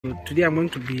So today I'm going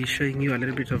to be showing you a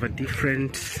little bit of a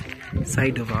different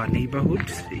side of our neighborhood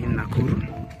in Nakuru,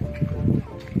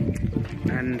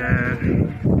 and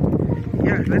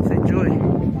yeah, let's enjoy.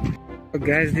 So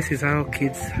guys, this is how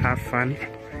kids have fun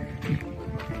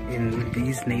in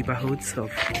these neighborhoods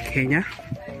of Kenya.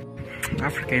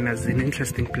 Africa is an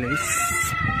interesting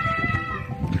place,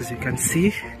 as you can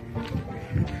see.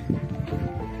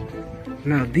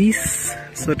 Now this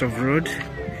sort of road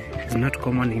is not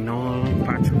common in all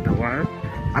parts of the world,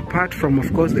 apart from,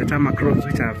 of course, the tarmac roads,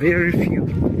 which are very few.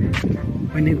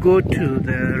 When you go to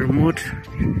the remote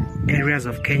areas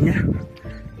of Kenya,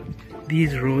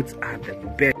 these roads are the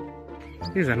best.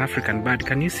 This is an African bird.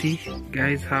 Can you see,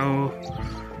 guys, how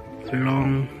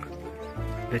long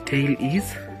the tail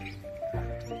is?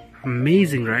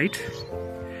 Amazing, right?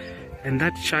 And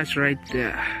that church right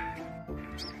there.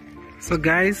 So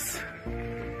guys,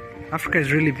 Africa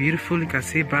is really beautiful. You can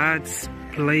see birds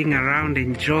playing around,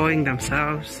 enjoying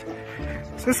themselves.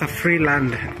 So it's a free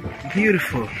land,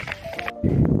 beautiful.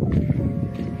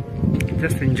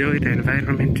 Just enjoy the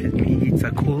environment with me. It's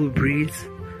a cool breeze.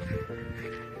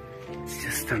 It's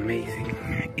just amazing.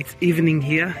 It's evening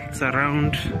here. It's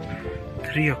around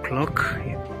 3 o'clock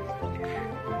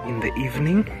in the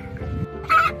evening.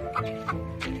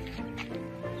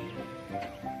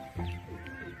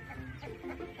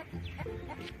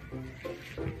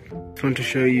 I want to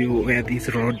show you where this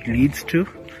road leads to,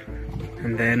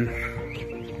 and then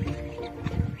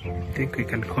I think we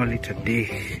can call it a day.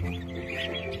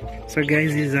 So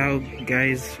guys, this is how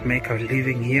guys make a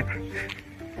living here.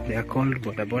 They are called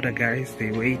boda guys.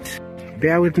 They wait.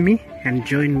 Bear with me and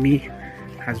join me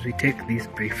as we take this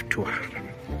brief tour.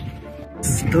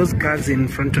 Those cars in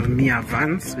front of me are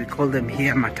vans. We call them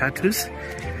here Matatus.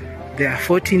 They are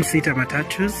 14-seater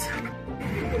Matatus.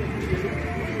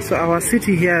 So our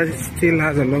city here still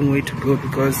has a long way to go,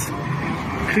 because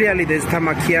clearly there's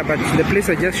tarmac here, but the place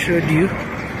I just showed you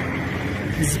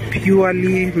is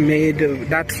purely made of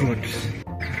dirt roads.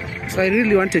 So I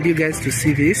really wanted you guys to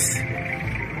see this.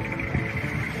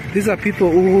 These are people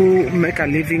who make a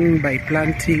living by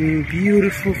planting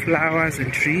beautiful flowers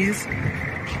and trees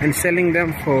and selling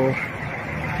them for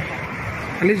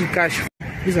a little cash.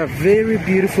 These are very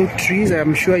beautiful trees.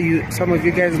 I'm sure some of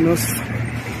you guys know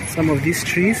some of these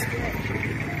trees.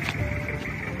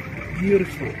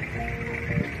 Beautiful.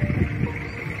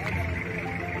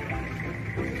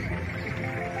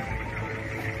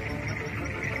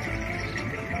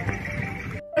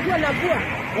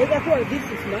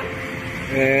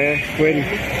 Kweli.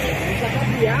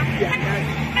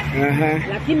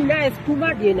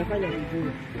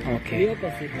 Okay.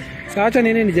 Sasa acha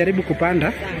nini nijaribu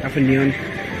kupanda afu nione.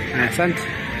 Asante.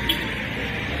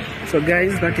 So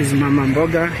guys, that is Mama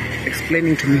Mboga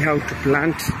explaining to me how to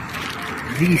plant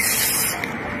this.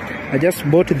 I just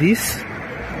bought this.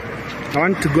 I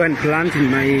want to go and plant in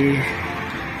my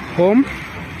home,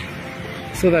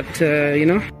 so that you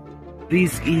know,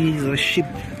 this is a sheep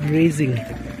grazing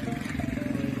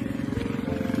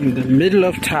in the middle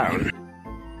of town.